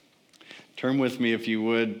Turn with me, if you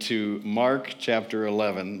would, to Mark chapter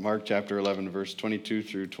 11. Mark chapter 11, verse 22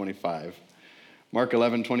 through 25. Mark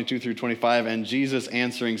 11, 22 through 25. And Jesus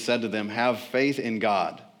answering said to them, "Have faith in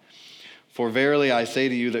God. For verily I say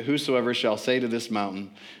to you that whosoever shall say to this mountain,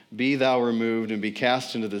 Be thou removed and be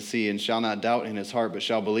cast into the sea, and shall not doubt in his heart, but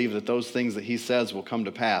shall believe that those things that he says will come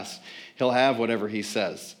to pass, he'll have whatever he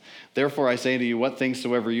says. Therefore I say to you, what things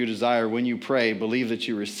soever you desire, when you pray, believe that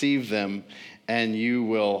you receive them, and you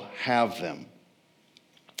will have them.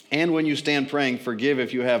 And when you stand praying, forgive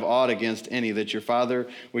if you have aught against any, that your Father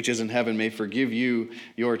which is in heaven may forgive you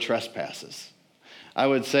your trespasses." I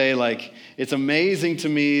would say, it's amazing to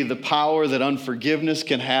me the power that unforgiveness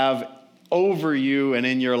can have over you and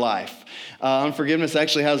in your life. Unforgiveness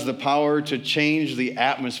actually has the power to change the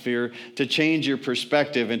atmosphere, to change your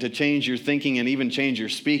perspective, and to change your thinking and even change your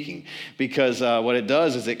speaking. Because what it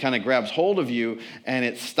does is it kind of grabs hold of you and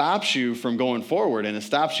it stops you from going forward, and it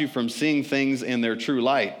stops you from seeing things in their true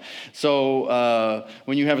light. So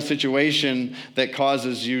when you have a situation that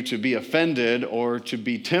causes you to be offended or to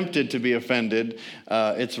be tempted to be offended,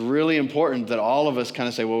 it's really important that all of us kind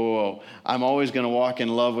of say, whoa, I'm always going to walk in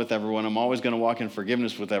love with everyone. I'm always going to walk in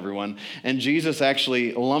forgiveness with everyone. And Jesus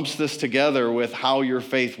actually lumps this together with how your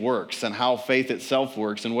faith works and how faith itself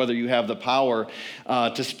works, and whether you have the power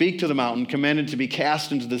to speak to the mountain, commanded to be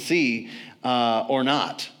cast into the sea, or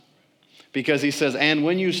not. Because he says, and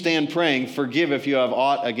when you stand praying, forgive if you have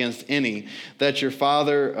aught against any, that your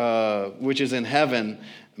Father which is in heaven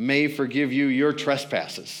may forgive you your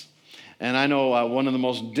trespasses. And I know one of the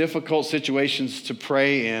most difficult situations to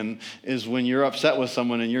pray in is when you're upset with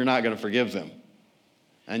someone and you're not going to forgive them.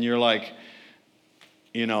 And you're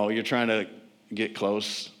you're trying to get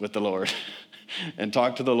close with the Lord and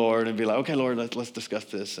talk to the Lord and be like, okay, Lord, let's discuss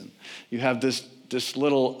this. And you have this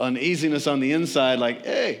little uneasiness on the inside, like,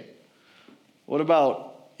 hey, what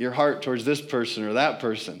about your heart towards this person or that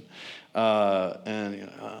person? Do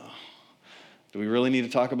we really need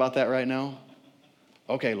to talk about that right now?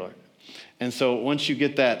 Okay, Lord. And so once you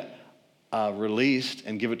get that released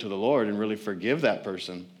and give it to the Lord and really forgive that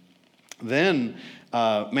person, then,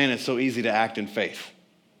 it's so easy to act in faith.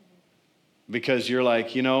 Because you're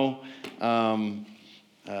like, it's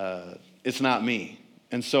not me.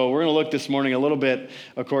 And so we're going to look this morning a little bit,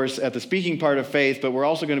 of course, at the speaking part of faith, but we're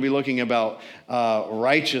also going to be looking about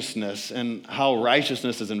righteousness and how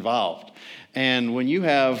righteousness is involved. And when you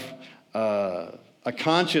have a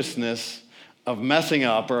consciousness of messing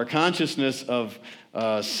up or a consciousness of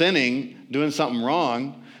sinning, doing something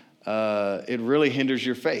wrong, it really hinders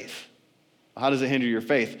your faith. How does it hinder your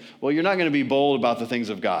faith? Well, you're not going to be bold about the things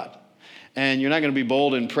of God. And you're not going to be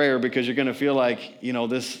bold in prayer because you're going to feel like,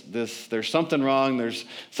 there's something wrong, there's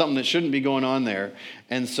something that shouldn't be going on there.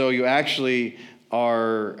 And so you actually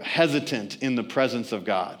are hesitant in the presence of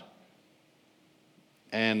God.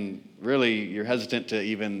 And really, you're hesitant to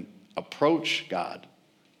even approach God.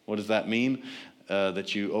 What does that mean?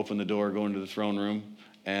 That you open the door, go into the throne room,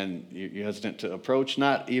 and you're hesitant to approach?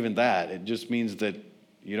 Not even that. It just means that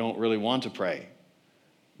you don't really want to pray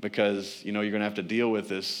because, you're going to have to deal with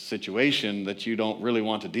this situation that you don't really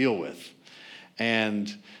want to deal with.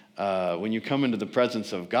 And when you come into the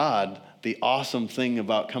presence of God, the awesome thing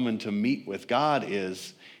about coming to meet with God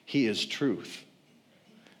is He is truth.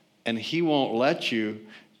 And He won't let you,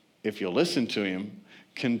 if you'll listen to Him,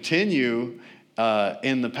 continue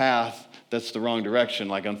in the path that's the wrong direction,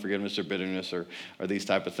 like unforgiveness or bitterness or these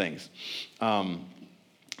type of things.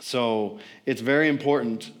 So it's very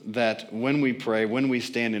important that when we pray, when we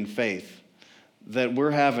stand in faith, that we're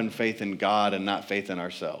having faith in God and not faith in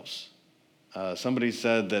ourselves. Somebody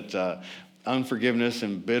said that unforgiveness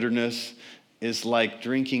and bitterness is like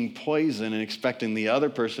drinking poison and expecting the other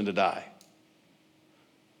person to die.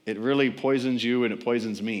 It really poisons you and it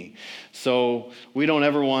poisons me. So we don't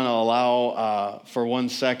ever want to allow for 1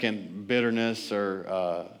 second bitterness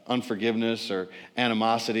or unforgiveness or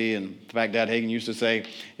animosity. And in fact, Dad Hagin used to say,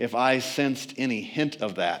 if I sensed any hint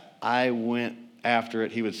of that, I went after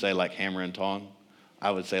it. He would say like hammer and tong. I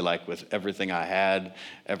would say like with everything I had,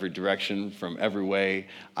 every direction from every way.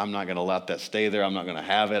 I'm not going to let that stay there. I'm not going to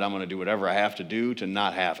have it. I'm going to do whatever I have to do to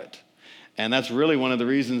not have it. And that's really one of the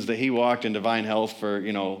reasons that he walked in divine health for,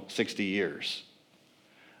 60 years.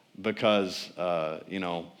 Because,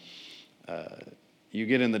 you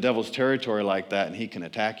get in the devil's territory like that and he can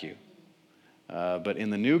attack you. But in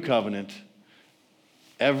the new covenant,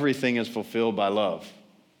 everything is fulfilled by love.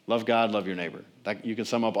 Love God, love your neighbor. You can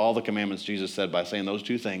sum up all the commandments Jesus said by saying those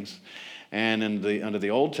two things. And under the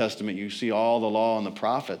Old Testament, you see all the law and the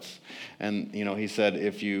prophets. And, he said,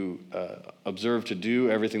 if you observe to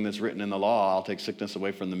do everything that's written in the law, I'll take sickness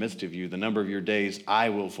away from the midst of you. The number of your days I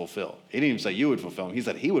will fulfill. He didn't even say you would fulfill them. He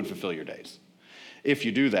said he would fulfill your days if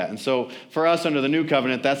you do that. And so for us under the new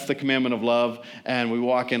covenant, that's the commandment of love. And we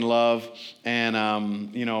walk in love. And,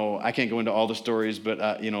 I can't go into all the stories, but,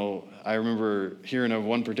 I remember hearing of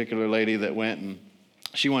one particular lady that went and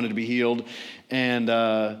she wanted to be healed.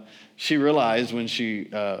 And she realized when she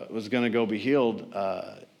was going to go be healed,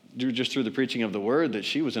 just through the preaching of the word, that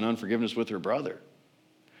she was in unforgiveness with her brother.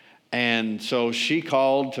 And so she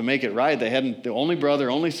called to make it right. The only brother,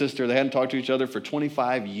 only sister, they hadn't talked to each other for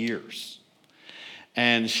 25 years.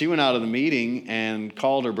 And she went out of the meeting and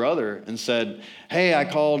called her brother and said, hey, I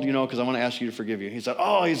called, because I want to ask you to forgive you. He said,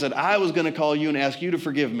 I was going to call you and ask you to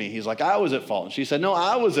forgive me. He's like, I was at fault. And she said, no,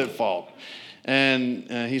 I was at fault. And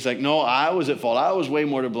he's like, no, I was at fault. I was way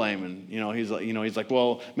more to blame. And, he's like,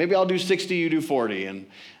 well, maybe I'll do 60, you do 40. And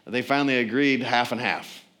they finally agreed half and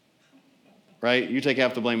half, right? You take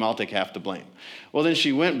half the blame, I'll take half the blame. Well, then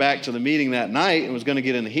she went back to the meeting that night and was going to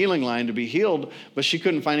get in the healing line to be healed, but she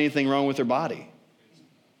couldn't find anything wrong with her body.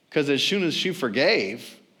 Because as soon as she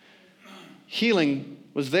forgave, healing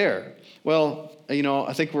was there. Well,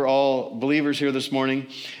 I think we're all believers here this morning,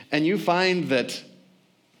 and you find that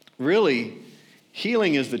really,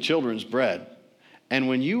 healing is the children's bread. And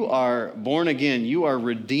when you are born again, you are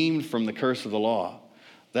redeemed from the curse of the law.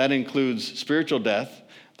 That includes spiritual death.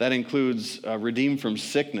 That includes redeemed from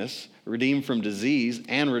sickness, redeemed from disease,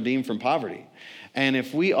 and redeemed from poverty. And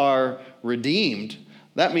if we are redeemed,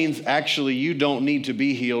 that means actually you don't need to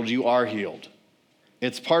be healed. You are healed.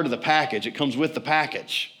 It's part of the package. It comes with the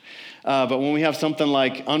package. But when we have something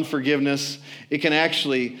like unforgiveness, it can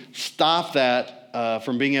actually stop that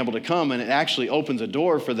from being able to come, and it actually opens a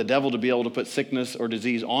door for the devil to be able to put sickness or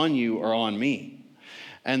disease on you or on me.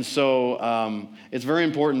 And so it's very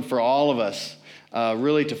important for all of us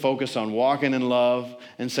really to focus on walking in love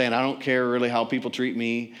and saying, I don't care really how people treat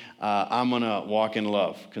me. I'm going to walk in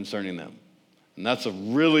love concerning them. And that's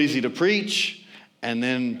real easy to preach, and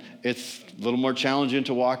then it's a little more challenging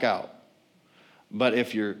to walk out. But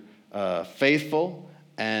if you're faithful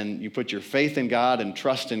and you put your faith in God and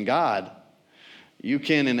trust in God, you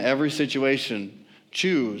can, in every situation,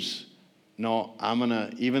 choose, no, I'm going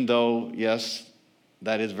to, even though, yes,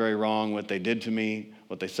 that is very wrong, what they did to me,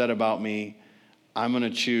 what they said about me, I'm going to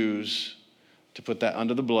choose to put that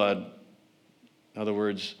under the blood. In other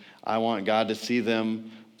words, I want God to see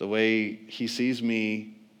them the way he sees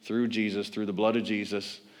me through Jesus, through the blood of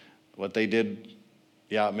Jesus. What they did,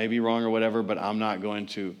 yeah, it may be wrong or whatever, but I'm not going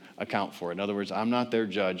to account for it. In other words, I'm not their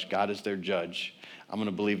judge. God is their judge. I'm going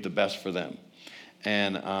to believe the best for them.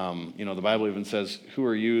 And, the Bible even says, who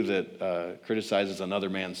are you that criticizes another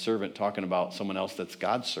man's servant, talking about someone else that's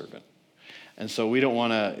God's servant? And so we don't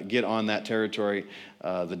want to get on that territory.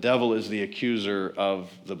 The devil is the accuser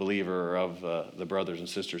of the believer, or of the brothers and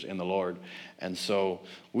sisters in the Lord. And so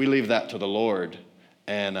we leave that to the Lord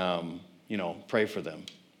and, pray for them.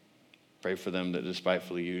 Pray for them that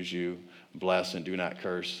despitefully use you. Bless and do not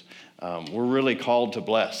curse. We're really called to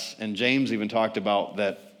bless. And James even talked about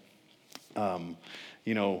that,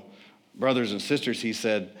 brothers and sisters, he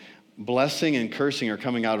said, blessing and cursing are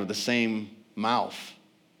coming out of the same mouth.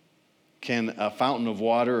 Can a fountain of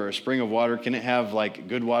water or a spring of water, can it have like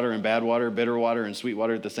good water and bad water, bitter water and sweet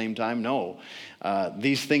water at the same time? No.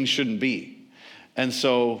 These things shouldn't be. And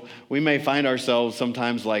so we may find ourselves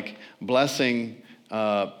sometimes like blessing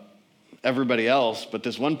everybody else, but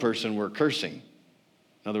this one person we're cursing.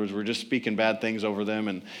 In other words, we're just speaking bad things over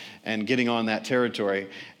them and getting on that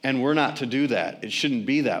territory. And we're not to do that. It shouldn't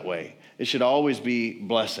be that way. It should always be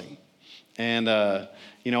blessing. And, I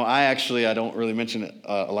don't really mention it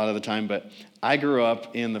a lot of the time, but I grew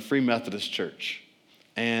up in the Free Methodist Church.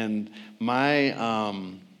 And my,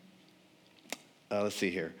 let's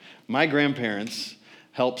see here. My grandparents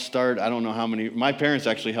helped start, my parents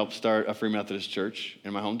actually helped start a Free Methodist church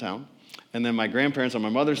in my hometown. And then my grandparents on my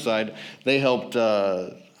mother's side, they helped,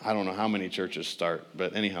 I don't know how many churches start,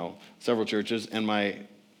 but anyhow, several churches. And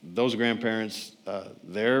those grandparents,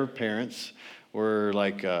 their parents were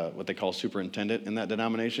like what they call superintendent in that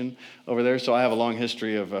denomination over there. So I have a long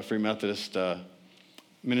history of Free Methodist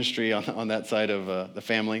ministry on that side of the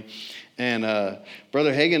family. And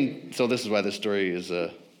Brother Hagin, so this is why this story is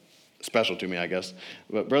special to me, I guess.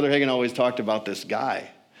 But Brother Hagin always talked about this guy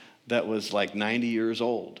that was like 90 years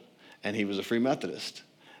old. And he was a Free Methodist.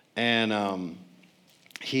 And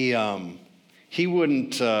he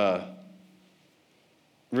wouldn't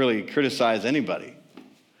really criticize anybody.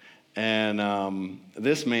 And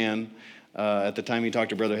this man, at the time he talked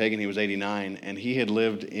to Brother Hagin, he was 89, and he had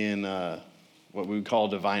lived in what we would call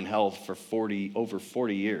divine health for over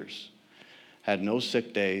 40 years. Had no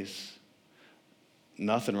sick days,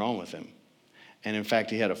 nothing wrong with him. And in fact,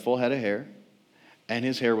 he had a full head of hair, and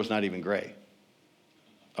his hair was not even gray.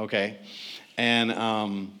 Okay?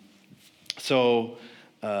 And so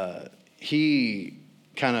he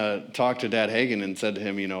kind of talked to Dad Hagin and said to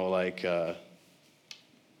him, do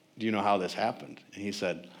you know how this happened? And he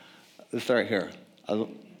said, this right here.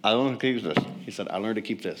 I learned to keep this. He said, I learned to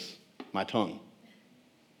keep this, my tongue.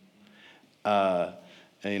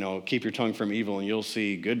 Keep your tongue from evil and you'll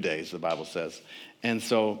see good days, the Bible says. And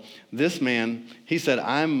so this man, he said,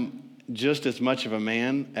 I'm just as much of a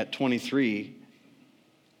man at 23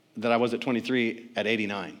 that I was at 23 at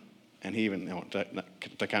 89. And he even,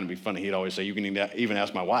 to kind of be funny, he'd always say, you can even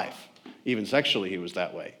ask my wife. Even sexually, he was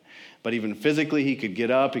that way. But even physically, he could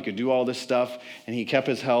get up, he could do all this stuff, and he kept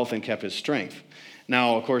his health and kept his strength.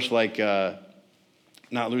 Now, of course, like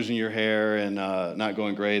not losing your hair and not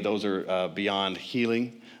going gray, those are beyond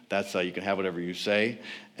healing. That's you can have whatever you say.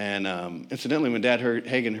 And incidentally, when Dad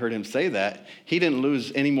Hagin heard him say that, he didn't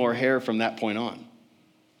lose any more hair from that point on.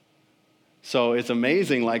 So it's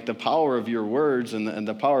amazing, like the power of your words and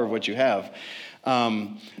the power of what you have.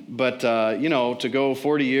 But to go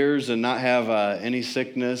 40 years and not have any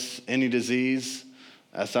sickness, any disease,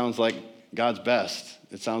 that sounds like God's best.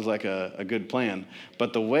 It sounds like a good plan.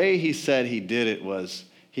 But the way he said he did it was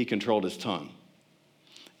he controlled his tongue.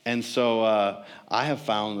 And so I have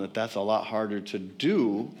found that that's a lot harder to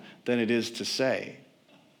do than it is to say.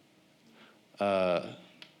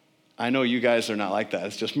 I know you guys are not like that.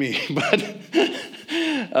 It's just me. But,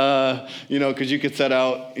 because you could set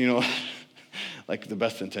out, like the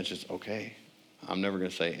best intentions, okay, I'm never going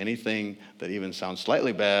to say anything that even sounds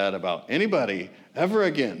slightly bad about anybody ever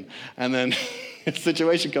again. And then a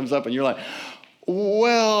situation comes up and you're like,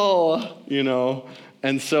 well,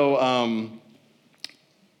 And so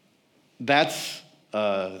that's,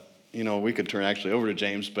 we could turn actually over to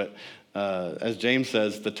James, but as James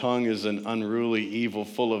says, the tongue is an unruly evil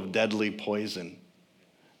full of deadly poison.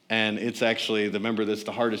 And it's actually, remember, that's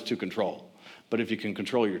the hardest to control. But if you can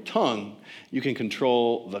control your tongue, you can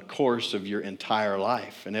control the course of your entire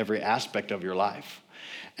life and every aspect of your life.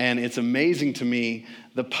 And it's amazing to me,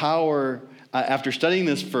 the power, after studying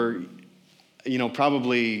this for,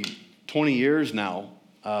 probably 20 years now,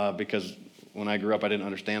 because when I grew up, I didn't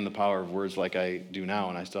understand the power of words like I do now,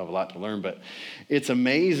 and I still have a lot to learn. But it's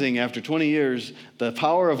amazing, after 20 years, the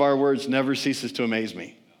power of our words never ceases to amaze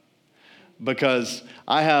me. Because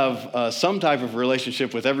I have some type of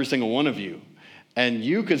relationship with every single one of you. And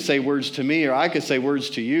you could say words to me, or I could say words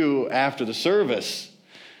to you after the service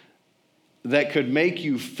that could make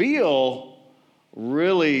you feel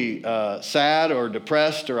really sad or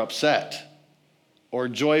depressed or upset or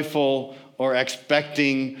joyful or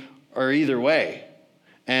expecting or either way.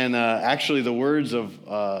 And actually the words of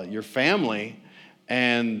your family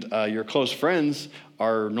and your close friends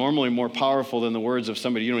are normally more powerful than the words of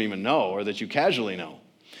somebody you don't even know or that you casually know.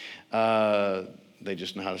 They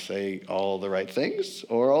just know how to say all the right things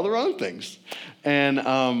or all the wrong things.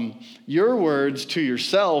 And your words to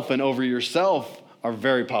yourself and over yourself are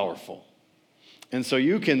very powerful. And so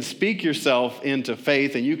you can speak yourself into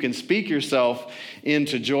faith, and you can speak yourself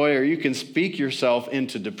into joy, or you can speak yourself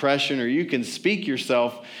into depression, or you can speak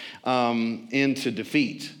yourself into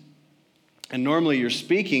defeat. And normally your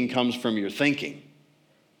speaking comes from your thinking.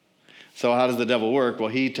 So how does the devil work? Well,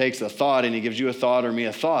 he takes a thought and he gives you a thought or me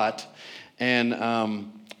a thought. And,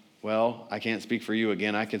 I can't speak for you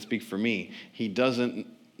again. I can speak for me. I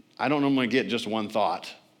don't normally get just one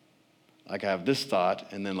thought. Like I have this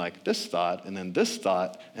thought, and then like this thought, and then this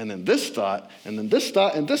thought, and then this thought, and then this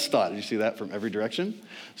thought, and this thought. You see that from every direction?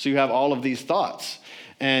 So you have all of these thoughts.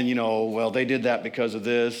 And, they did that because of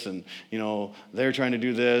this, and, they're trying to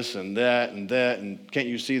do this and that, and can't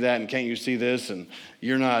you see that, and can't you see this, and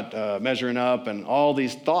you're not measuring up, and all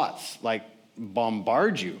these thoughts, like,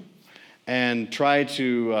 bombard you and try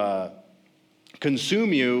to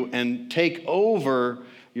consume you and take over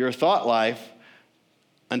your thought life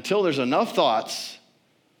until there's enough thoughts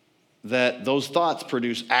that those thoughts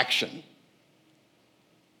produce action,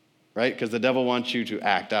 right? Because the devil wants you to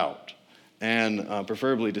act out and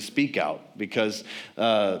preferably to speak out, because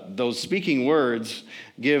those speaking words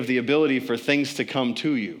give the ability for things to come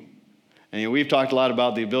to you. And we've talked a lot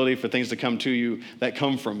about the ability for things to come to you that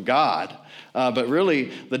come from God. But really,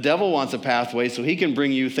 the devil wants a pathway so he can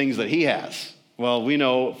bring you things that he has. Well, we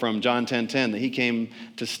know from John 10:10 that he came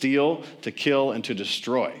to steal, to kill, and to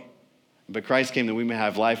destroy. But Christ came that we may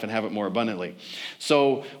have life and have it more abundantly.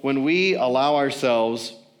 So when we allow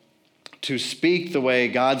ourselves to speak the way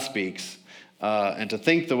God speaks and to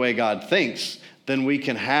think the way God thinks, then we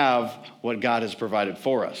can have what God has provided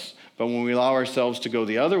for us. But when we allow ourselves to go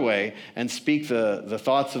the other way and speak the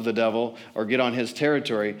thoughts of the devil or get on his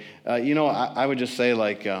territory, I would just say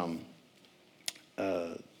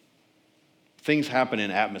things happen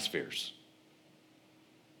in atmospheres.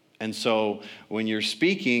 And so when you're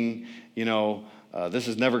speaking, this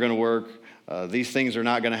is never going to work. These things are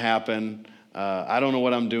not going to happen. I don't know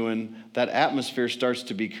what I'm doing. That atmosphere starts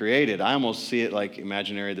to be created. I almost see it like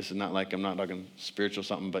imaginary. This is not like, I'm not talking spiritual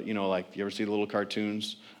something, but like you ever see the little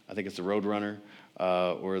cartoons? I think it's the Roadrunner,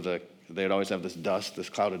 where they'd always have this dust, this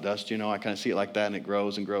cloud of dust, I kind of see it like that, and it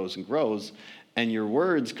grows and grows and grows. And your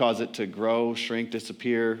words cause it to grow, shrink,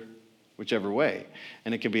 disappear, whichever way.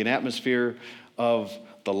 And it can be an atmosphere of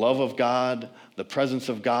the love of God, the presence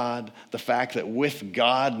of God, the fact that with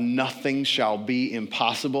God, nothing shall be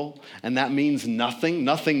impossible. And that means nothing.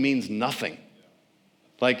 Nothing means nothing.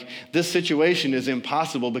 Like, this situation is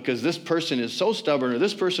impossible because this person is so stubborn, or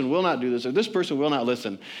this person will not do this, or this person will not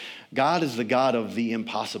listen. God is the God of the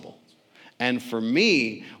impossible. And for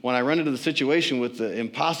me, when I run into the situation with the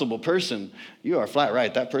impossible person, you are flat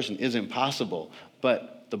right. That person is impossible.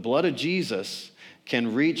 But the blood of Jesus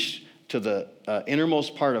can reach to the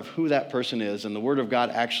innermost part of who that person is, and the Word of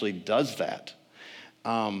God actually does that.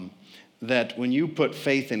 That when you put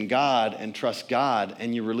faith in God and trust God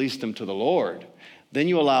and you release them to the Lord, then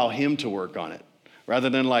you allow him to work on it. Rather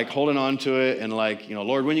than holding on to it and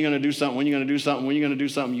Lord, when are you going to do something? When are you going to do something? When are you going to do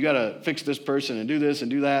something? You got to fix this person and do this and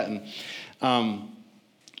do that. And,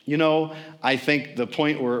 I think the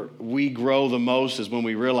point where we grow the most is when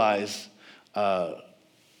we realize,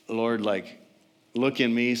 Lord, look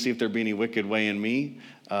in me, see if there be any wicked way in me.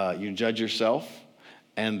 You judge yourself,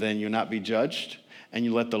 and then you not be judged. And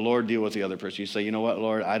you let the Lord deal with the other person. You say, you know what,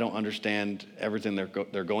 Lord, I don't understand everything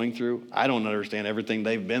they're going through. I don't understand everything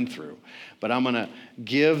they've been through. But I'm going to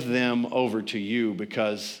give them over to you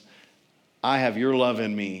because I have your love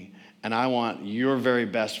in me, and I want your very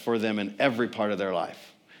best for them in every part of their life.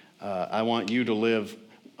 I want you to live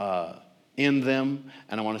in them,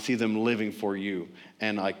 and I want to see them living for you.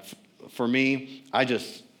 And for me,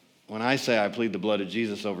 when I say I plead the blood of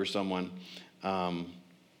Jesus over someone,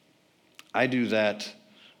 I do that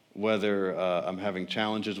whether I'm having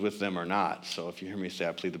challenges with them or not. So if you hear me say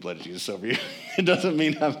I plead the blood of Jesus over you, it doesn't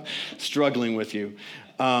mean I'm struggling with you.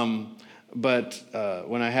 But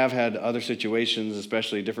when I have had other situations,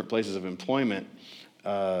 especially different places of employment,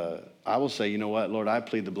 I will say, you know what, Lord, I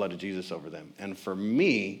plead the blood of Jesus over them. And for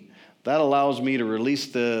me, that allows me to release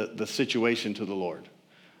the situation to the Lord.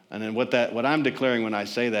 And then what I'm declaring when I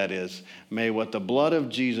say that is, may what the blood of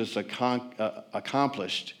Jesus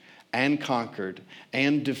accomplished and conquered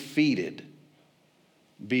and defeated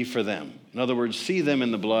be for them. In other words, see them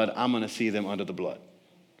in the blood, I'm going to see them under the blood.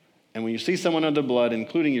 And when you see someone under the blood,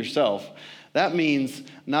 including yourself, that means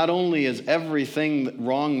not only is everything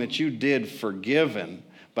wrong that you did forgiven,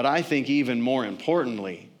 but I think even more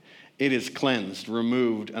importantly, it is cleansed,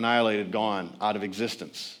 removed, annihilated, gone out of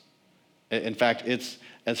existence. In fact, it's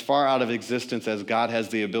as far out of existence as God has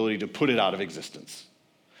the ability to put it out of existence.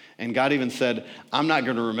 And God even said, I'm not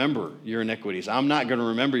going to remember your iniquities. I'm not going to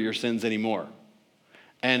remember your sins anymore.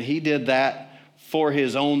 And he did that for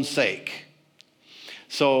his own sake.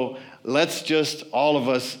 So let's just, all of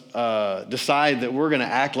us, decide that we're going to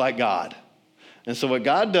act like God. And so what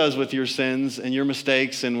God does with your sins and your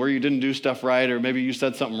mistakes and where you didn't do stuff right, or maybe you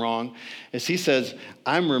said something wrong, is he says,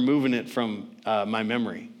 I'm removing it from my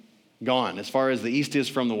memory. Gone. As far as the east is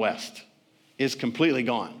from the west. It's completely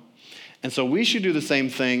gone. And so we should do the same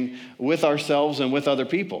thing with ourselves and with other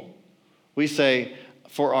people. We say,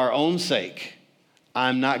 for our own sake,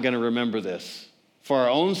 I'm not going to remember this. For our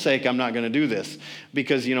own sake, I'm not going to do this.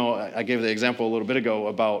 Because, I gave the example a little bit ago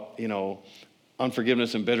about,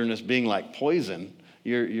 unforgiveness and bitterness being like poison.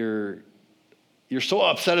 You're so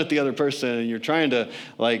upset at the other person and you're trying to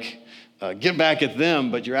get back at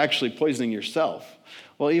them, but you're actually poisoning yourself.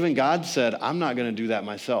 Well, even God said, I'm not going to do that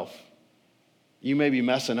myself. You may be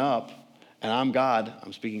messing up, and I'm God.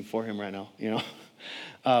 I'm speaking for him right now,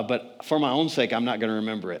 But for my own sake, I'm not going to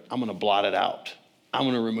remember it. I'm going to blot it out. I'm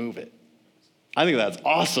going to remove it. I think that's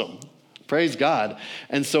awesome. Praise God.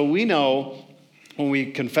 And so we know when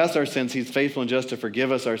we confess our sins, he's faithful and just to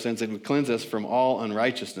forgive us our sins and cleanse us from all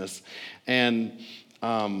unrighteousness. And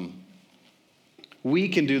we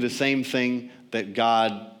can do the same thing that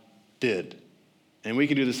God did. And we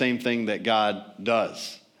can do the same thing that God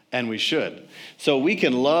does. And we should. So we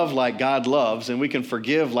can love like God loves, and we can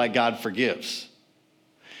forgive like God forgives.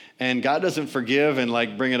 And God doesn't forgive and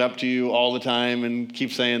like bring it up to you all the time and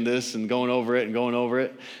keep saying this and going over it and going over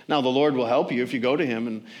it. Now, the Lord will help you if you go to him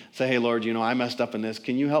and say, hey, Lord, I messed up in this.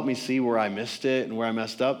 Can you help me see where I missed it and where I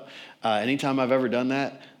messed up? Anytime I've ever done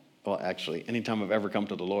that, well, actually, anytime I've ever come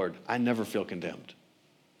to the Lord, I never feel condemned.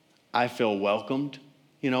 I feel welcomed.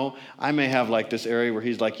 I may have like this area where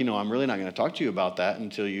he's like, I'm really not going to talk to you about that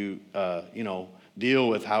until you, deal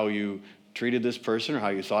with how you treated this person or how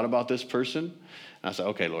you thought about this person. And I said,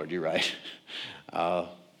 okay, Lord, you're right. I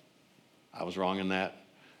was wrong in that.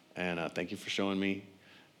 And thank you for showing me.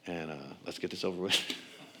 And let's get this over with.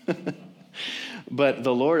 But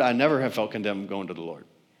the Lord, I never have felt condemned going to the Lord.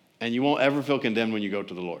 And you won't ever feel condemned when you go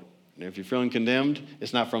to the Lord. And if you're feeling condemned,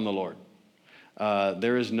 it's not from the Lord.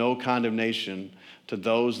 There is no condemnation to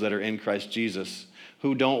those that are in Christ Jesus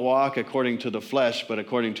who don't walk according to the flesh, but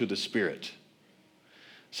according to the Spirit.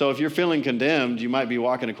 So if you're feeling condemned, you might be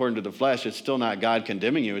walking according to the flesh. It's still not God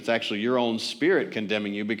condemning you. It's actually your own spirit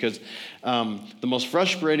condemning you, because the most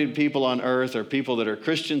frustrated people on earth are people that are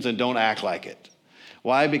Christians and don't act like it.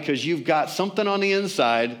 Why? Because you've got something on the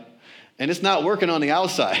inside and it's not working on the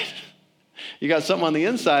outside. You got something on the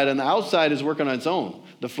inside and the outside is working on its own.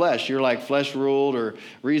 The flesh, you're like flesh ruled or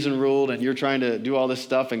reason ruled, and you're trying to do all this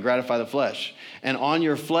stuff and gratify the flesh. And on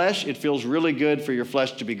your flesh, it feels really good for your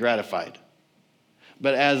flesh to be gratified.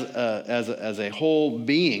 But as a whole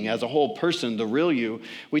being, as a whole person, the real you,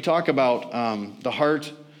 we talk about the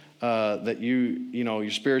heart, that your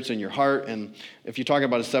spirit's in your heart. And if you talk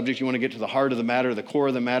about a subject, you want to get to the heart of the matter, the core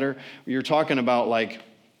of the matter, you're talking about like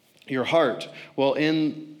your heart. Well,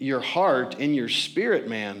 in your heart, in your spirit,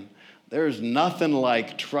 man, there's nothing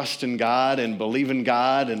like trusting God and believing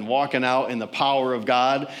God and walking out in the power of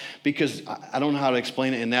God, because I don't know how to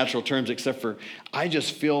explain it in natural terms except for I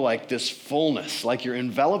just feel like this fullness, like you're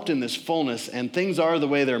enveloped in this fullness and things are the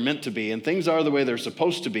way they're meant to be and things are the way they're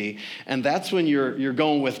supposed to be. And that's when you're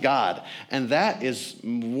going with God. And that is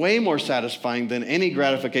way more satisfying than any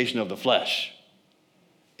gratification of the flesh.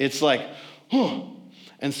 It's like,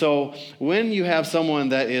 And so when you have someone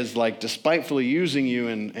that is like despitefully using you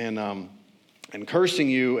and cursing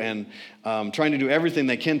you and trying to do everything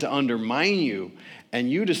they can to undermine you,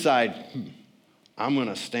 and you decide, I'm going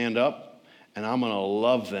to stand up and I'm going to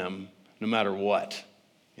love them no matter what.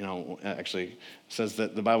 Actually it says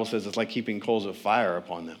that the Bible says it's like keeping coals of fire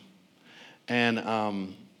upon them. And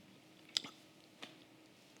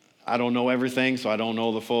I don't know everything, so I don't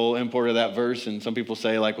know the full import of that verse. And some people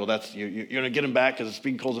say, like, well, that's you're going to get them back because it's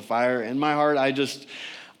speaking coals of fire. In my heart,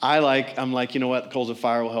 I'm like, you know what? Coals of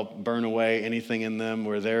fire will help burn away anything in them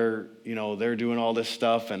where they're doing all this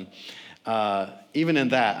stuff. And even in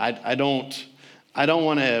that, I don't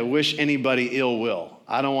want to wish anybody ill will.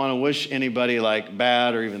 I don't want to wish anybody like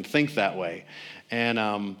bad or even think that way. And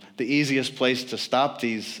the easiest place to stop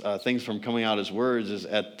these things from coming out as words is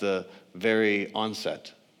at the very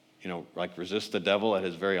onset. Like resist the devil at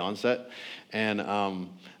his very onset. And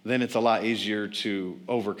then it's a lot easier to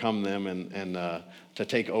overcome them and to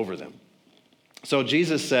take over them. So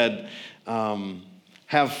Jesus said,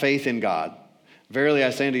 have faith in God. Verily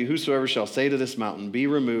I say unto you, whosoever shall say to this mountain, be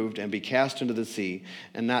removed and be cast into the sea,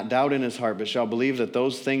 and not doubt in his heart, but shall believe that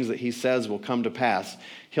those things that he says will come to pass,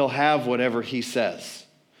 he'll have whatever he says.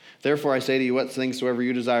 Therefore I say to you, what things soever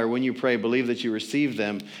you desire, when you pray, believe that you receive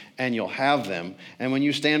them, and you'll have them. And when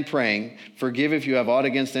you stand praying, forgive if you have aught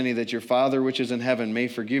against any, that your Father which is in heaven may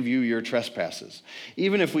forgive you your trespasses.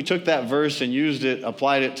 Even if we took that verse and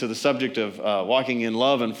applied it to the subject of walking in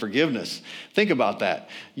love and forgiveness, think about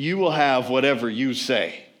that. You will have whatever you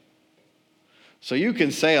say. So you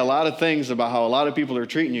can say a lot of things about how a lot of people are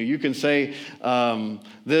treating you. You can say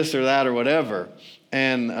this or that or whatever.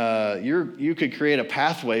 And you could create a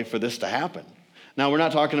pathway for this to happen. Now, we're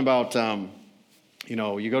not talking about,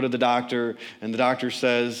 you go to the doctor and the doctor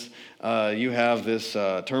says you have this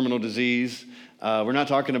terminal disease. We're not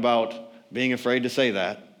talking about being afraid to say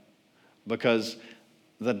that, because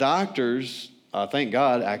the doctors, thank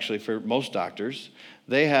God, actually, for most doctors,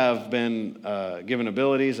 they have been given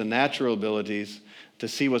abilities and natural abilities to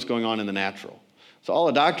see what's going on in the natural. So all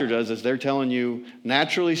a doctor does is they're telling you,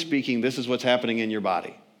 naturally speaking, this is what's happening in your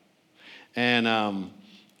body. And,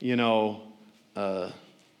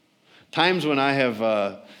 times when I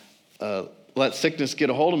have let sickness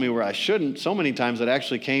get a hold of me where I shouldn't, so many times it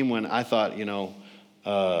actually came when I thought,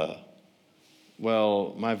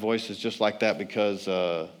 well, my voice is just like that because,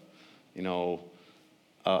 I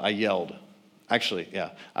yelled. Actually,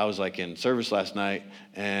 yeah, I was like in service last night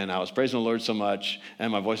and I was praising the Lord so much and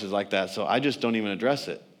my voice is like that. So I just don't even address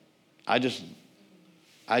it. I just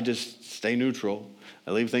stay neutral.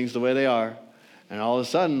 I leave things the way they are. And all of a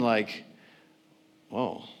sudden, like,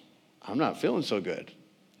 whoa, I'm not feeling so good.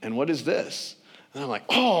 And what is this? And I'm like,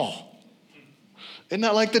 oh, isn't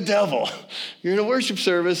that like the devil? You're in a worship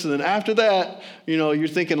service, and then after that, you're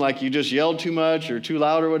thinking like you just yelled too much or too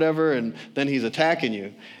loud or whatever, and then he's attacking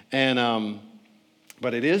you. And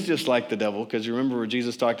but it is just like the devil, because you remember where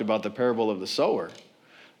Jesus talked about the parable of the sower.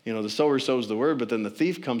 The sower sows the word, but then the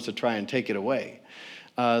thief comes to try and take it away.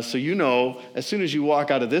 So as soon as you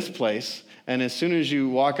walk out of this place, and as soon as you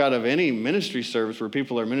walk out of any ministry service where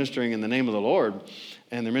people are ministering in the name of the Lord,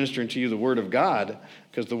 and they're ministering to you the word of God,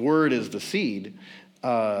 because the word is the seed,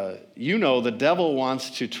 the devil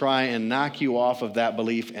wants to try and knock you off of that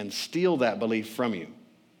belief and steal that belief from you.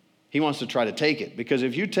 He wants to try to take it, because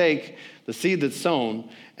if you take the seed that's sown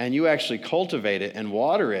and you actually cultivate it and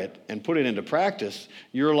water it and put it into practice,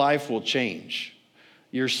 your life will change.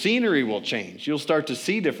 Your scenery will change. You'll start to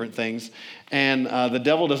see different things, and the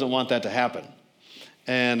devil doesn't want that to happen.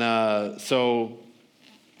 And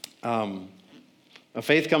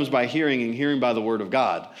faith comes by hearing, and hearing by the word of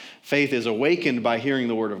God. Faith is awakened by hearing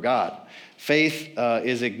the word of God. Faith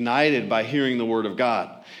is ignited by hearing the word of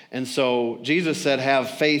God. And so Jesus said, have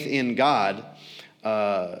faith in God.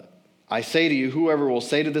 I say to you, whoever will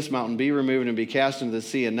say to this mountain, be removed and be cast into the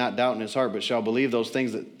sea, and not doubt in his heart, but shall believe those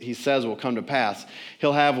things that he says will come to pass,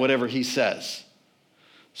 he'll have whatever he says.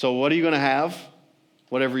 So what are you going to have?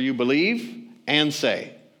 Whatever you believe and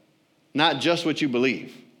say. Not just what you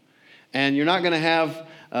believe. And you're not going to have,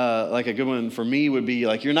 like a good one for me would be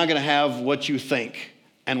like, you're not going to have what you think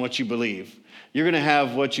and what you believe. You're going to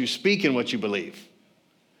have what you speak and what you believe.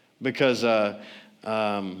 Because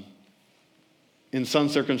in some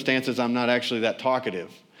circumstances, I'm not actually that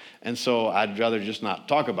talkative. And so I'd rather just not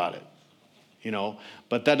talk about it,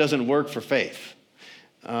 But that doesn't work for faith.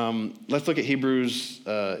 Let's look at Hebrews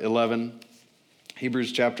 11.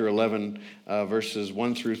 Hebrews chapter 11, verses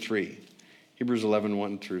 1 through 3. Hebrews 11,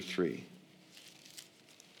 1 through 3.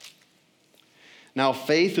 Now,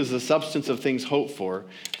 faith is the substance of things hoped for,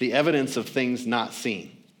 the evidence of things not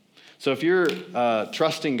seen. So if you're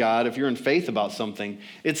trusting God, if you're in faith about something,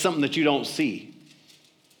 it's something that you don't see,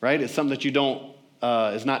 right? It's something that you don't,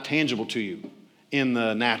 is not tangible to you in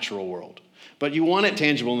the natural world. But you want it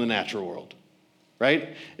tangible in the natural world,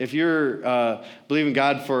 right? If you're believing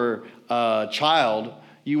God for a child,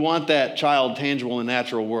 you want that child tangible in the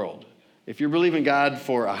natural world. If you're believing God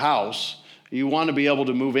for a house, you want to be able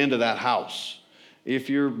to move into that house. If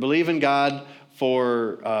you're believing God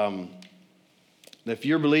for, if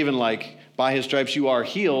you're believing like by his stripes you are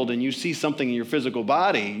healed, and you see something in your physical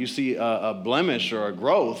body, you see a blemish or a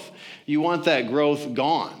growth, you want that growth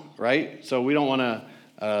gone, right? So we don't want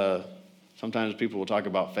to, sometimes people will talk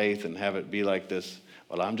about faith and have it be like this,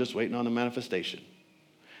 well, I'm just waiting on the manifestation.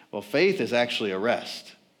 Well, faith is actually a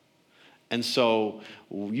rest. And so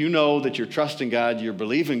you know that you're trusting God, you're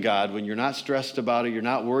believing God when you're not stressed about it, you're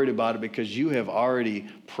not worried about it, because you have already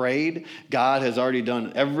prayed. God has already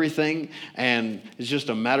done everything, and it's just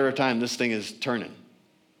a matter of time this thing is turning,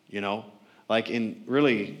 Like in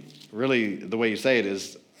really the way you say it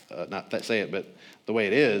is, not that say it, but the way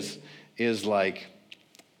it is like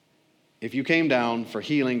if you came down for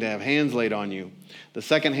healing to have hands laid on you, the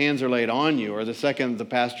second hands are laid on you, or the second the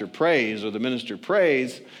pastor prays or the minister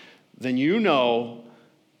prays, then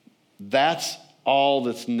that's all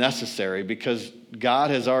that's necessary, because God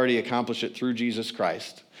has already accomplished it through Jesus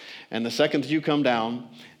Christ. And the second that you come down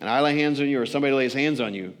and I lay hands on you or somebody lays hands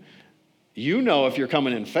on you, if you're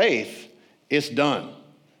coming in faith, it's done.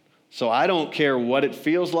 So I don't care what it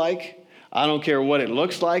feels like. I don't care what it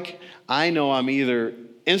looks like. I know I'm either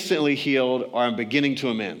instantly healed or I'm beginning to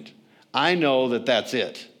amend. I know that that's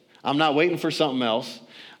it. I'm not waiting for something else.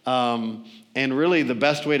 And really, the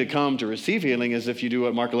best way to come to receive healing is if you do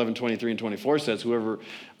what Mark 11, 23 and 24 says, whoever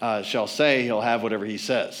shall say, he'll have whatever he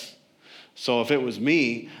says. So if it was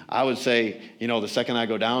me, I would say, the second I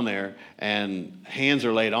go down there and hands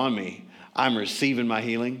are laid on me, I'm receiving my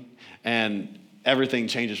healing, and everything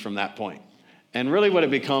changes from that point. And really what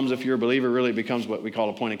it becomes, if you're a believer, really it becomes what we call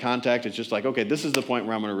a point of contact. It's just like, okay, this is the point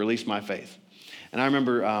where I'm going to release my faith. And I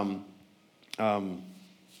remember... I'm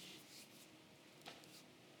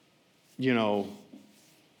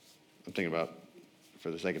thinking about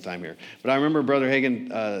for the sake of time here. But I remember Brother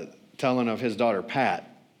Hagin telling of his daughter,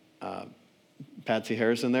 Patsy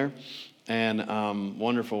Harrison there. And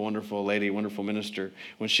wonderful, wonderful lady, wonderful minister.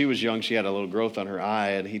 When she was young, she had a little growth on her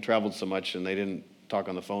eye, and he traveled so much, and they didn't talk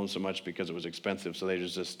on the phone so much because it was expensive, so they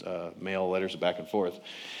just mail letters back and forth.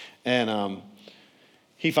 And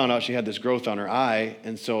he found out she had this growth on her eye,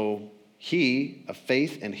 and so he, a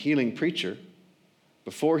faith and healing preacher,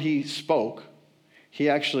 before he spoke, he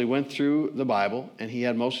actually went through the Bible, and he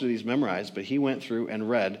had most of these memorized, but he went through and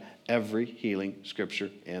read Every healing scripture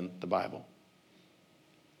in the Bible.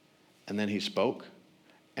 And then he spoke,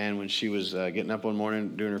 and when she was getting up one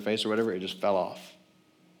morning, doing her face or whatever, it just fell off.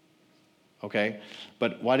 Okay?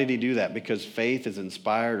 But why did he do that? Because faith is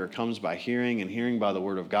inspired or comes by hearing, and hearing by the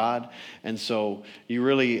word of God. And so you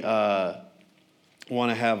really want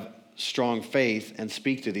to have strong faith and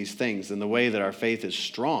speak to these things. And the way that our faith is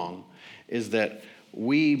strong is that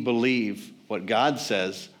we believe what God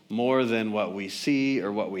says more than what we see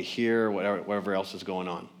or what we hear or whatever else is going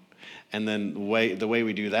on. And then the way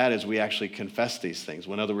we do that is we actually confess these things.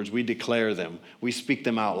 In other words, we declare them. We speak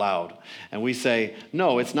them out loud. And we say,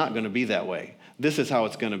 no, it's not going to be that way. This is how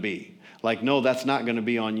it's going to be. Like, no, that's not going to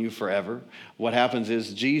be on you forever. What happens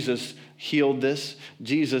is Jesus healed this.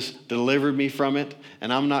 Jesus delivered me from it.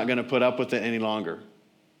 And I'm not going to put up with it any longer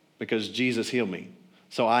because Jesus healed me.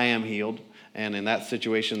 So I am healed. And in that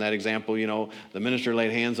situation, that example, the minister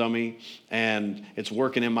laid hands on me and it's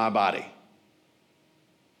working in my body.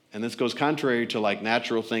 And this goes contrary to like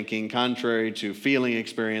natural thinking, contrary to feeling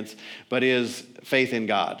experience, but is faith in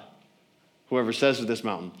God. Whoever says to this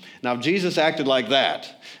mountain. Now, if Jesus acted like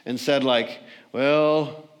that and said like,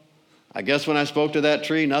 well, I guess when I spoke to that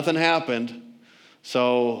tree, nothing happened.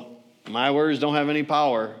 So my words don't have any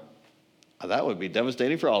power. That would be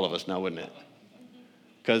devastating for all of us now, wouldn't it?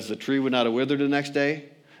 Because the tree would not have withered the next day.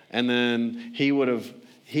 And then he would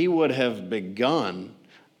have begun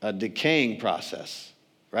a decaying process.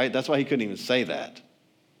 Right? That's why he couldn't even say that.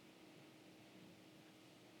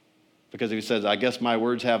 Because he says, I guess my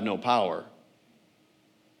words have no power.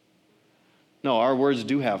 No, our words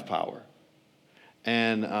do have power.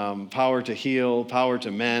 And power to heal, power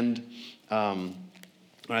to mend. When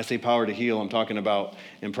I say power to heal, I'm talking about,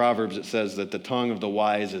 in Proverbs it says that the tongue of the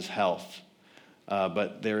wise is health.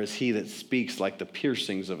 But there is he that speaks like the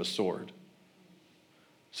piercings of a sword.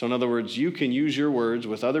 So in other words, you can use your words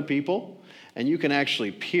with other people, and you can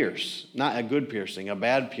actually pierce, not a good piercing, a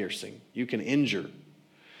bad piercing. You can injure,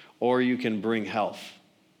 or you can bring health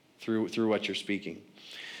through what you're speaking.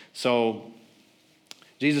 So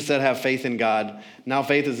Jesus said, have faith in God. Now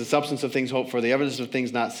faith is the substance of things hoped for, the evidence of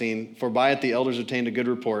things not seen. For by it the elders obtained a good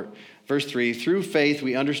report. Verse 3, through faith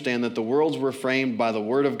we understand that the worlds were framed by the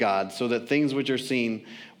word of God, so that things which are seen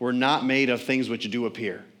were not made of things which do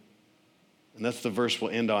appear. And that's the verse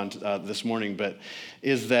we'll end on this morning, but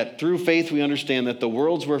is that through faith we understand that the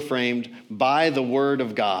worlds were framed by the word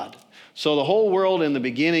of God. So the whole world in the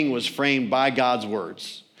beginning was framed by God's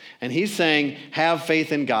words. And he's saying, have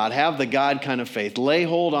faith in God, have the God kind of faith, lay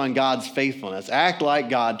hold on God's faithfulness, act like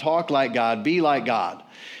God, talk like God, be like God.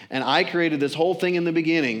 And I created this whole thing in the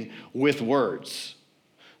beginning with words.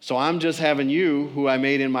 So I'm just having you, who I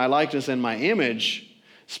made in my likeness and my image,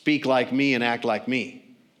 speak like me and act like me.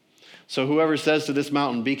 So whoever says to this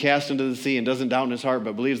mountain, be cast into the sea, and doesn't doubt in his heart,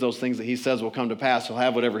 but believes those things that he says will come to pass, he'll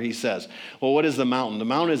have whatever he says. Well, what is the mountain? The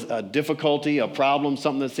mountain is a difficulty, a problem,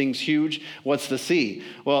 something that seems huge. What's the sea?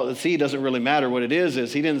 Well, the sea doesn't really matter. What it is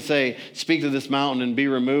he didn't say, speak to this mountain and be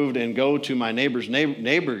removed and go to my neighbor's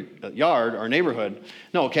neighbor yard or neighborhood.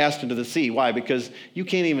 No, cast into the sea. Why? Because you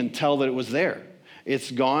can't even tell that it was there.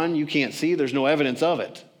 It's gone. You can't see. There's no evidence of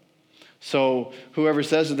it. So whoever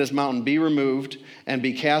says to this mountain, be removed and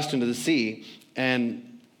be cast into the sea,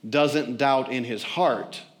 and doesn't doubt in his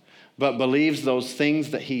heart, but believes those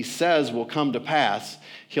things that he says will come to pass,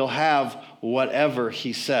 he'll have whatever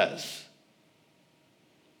he says.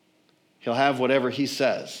 He'll have whatever he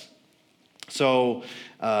says. So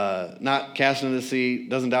not cast into the sea,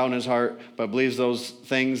 doesn't doubt in his heart, but believes those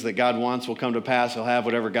things that God wants will come to pass, he'll have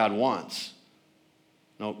whatever God wants.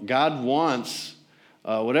 No, God wants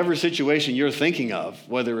whatever situation you're thinking of,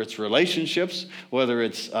 whether it's relationships, whether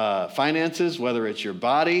it's finances, whether it's your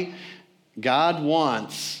body, God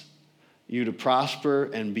wants you to prosper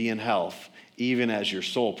and be in health, even as your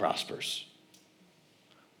soul prospers.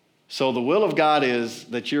 So the will of God is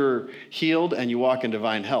that you're healed and you walk in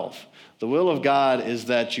divine health. The will of God is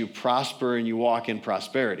that you prosper and you walk in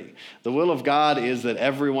prosperity. The will of God is that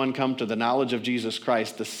everyone come to the knowledge of Jesus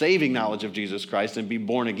Christ, the saving knowledge of Jesus Christ, and be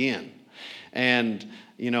born again. And,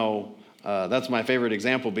 that's my favorite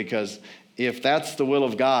example, because if that's the will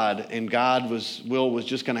of God and God's will was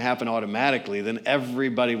just going to happen automatically, then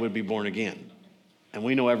everybody would be born again. And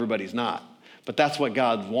we know everybody's not. But that's what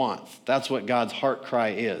God wants. That's what God's heart cry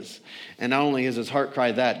is. And not only is his heart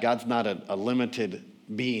cry that, God's not a limited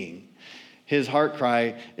being. His heart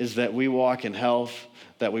cry is that we walk in health,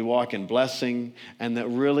 that we walk in blessing, and that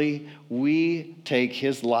really we take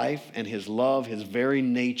his life and his love, his very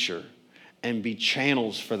nature, and be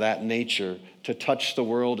channels for that nature to touch the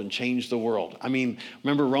world and change the world. I mean,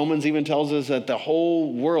 remember Romans even tells us that the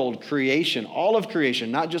whole world, creation, all of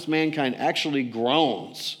creation, not just mankind, actually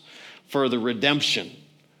groans for the redemption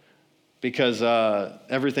because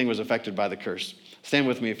everything was affected by the curse. Stand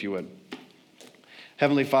with me if you would.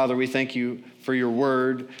 Heavenly Father, we thank you for your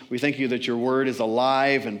word. We thank you that your word is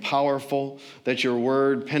alive and powerful, that your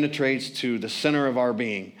word penetrates to the center of our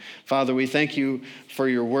being. Father, we thank you for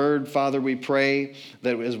your word. Father, we pray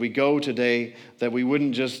that as we go today, that we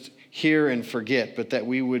wouldn't just hear and forget, but that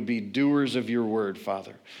we would be doers of your word,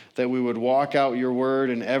 Father, that we would walk out your word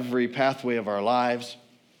in every pathway of our lives.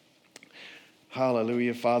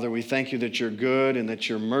 Hallelujah, Father. We thank you that you're good and that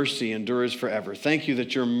your mercy endures forever. Thank you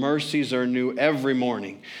that your mercies are new every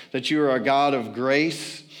morning, that you are a God of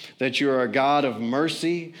grace, that you are a God of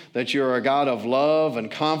mercy, that you are a God of love and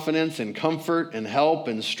confidence and comfort and help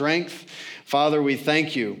and strength. Father, we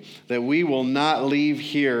thank you that we will not leave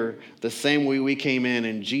here the same way we came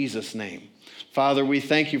in Jesus' name. Father, we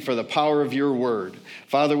thank you for the power of your word.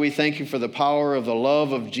 Father, we thank you for the power of the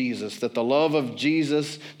love of Jesus, that the love of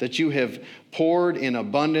Jesus that you have poured in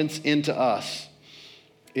abundance into us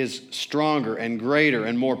is stronger and greater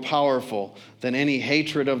and more powerful than any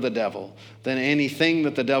hatred of the devil, than anything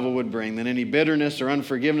that the devil would bring, than any bitterness or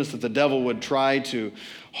unforgiveness that the devil would try to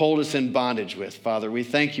hold us in bondage with. Father, we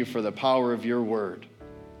thank you for the power of your word.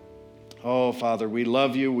 Oh, Father, we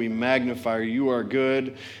love you. We magnify you. You are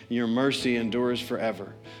good. Your mercy endures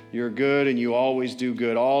forever. You're good and you always do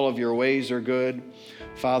good. All of your ways are good.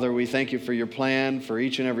 Father, we thank you for your plan for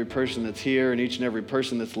each and every person that's here and each and every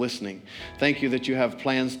person that's listening. Thank you that you have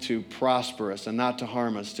plans to prosper us and not to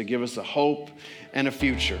harm us, to give us a hope and a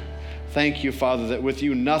future. Thank you, Father, that with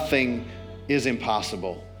you nothing is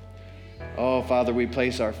impossible. Oh, Father, we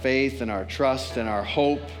place our faith and our trust and our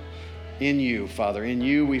hope in you, Father. In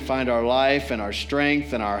you we find our life and our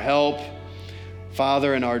strength and our help,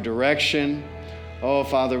 Father, and our direction. Oh,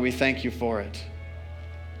 Father, we thank you for it.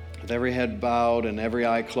 With every head bowed and every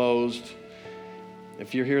eye closed,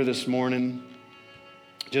 if you're here this morning,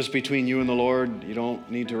 just between you and the Lord, you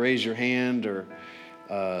don't need to raise your hand or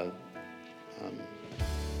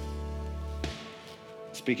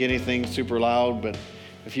speak anything super loud, but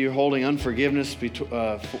if you're holding unforgiveness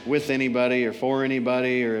with anybody or for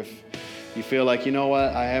anybody, or if you feel like, you know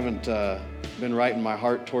what, I haven't been right in my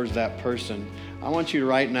heart towards that person, I want you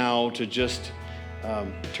right now to just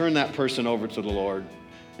turn that person over to the Lord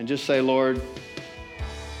and just say, Lord,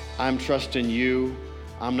 I'm trusting you.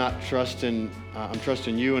 I'm trusting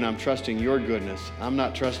you, and I'm trusting your goodness. I'm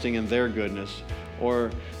not trusting in their goodness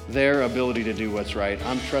or their ability to do what's right.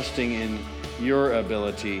 I'm trusting in your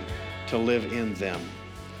ability to live in them.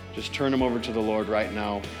 Just turn them over to the Lord right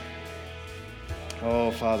now.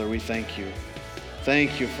 Oh, Father, we thank you.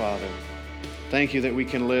 Thank you, Father. Thank you that we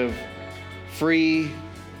can live free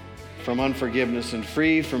from unforgiveness and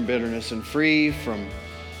free from bitterness and free from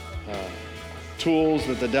tools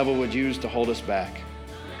that the devil would use to hold us back.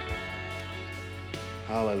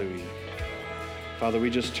 Hallelujah. Father, we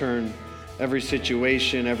just turn every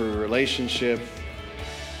situation, every relationship,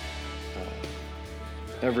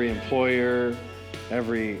 every employer,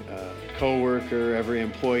 every co-worker, every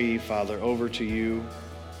employee, Father, over to you.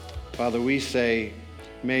 Father, we say,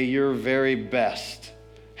 may your very best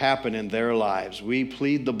happen in their lives. We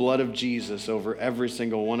plead the blood of Jesus over every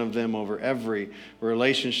single one of them, over every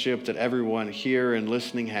relationship that everyone here and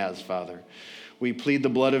listening has, Father. We plead the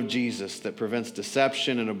blood of Jesus that prevents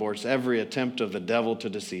deception and aborts every attempt of the devil to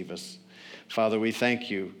deceive us. Father, we thank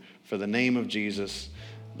you for the name of Jesus,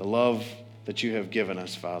 the love that you have given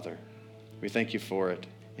us, Father. We thank you for it.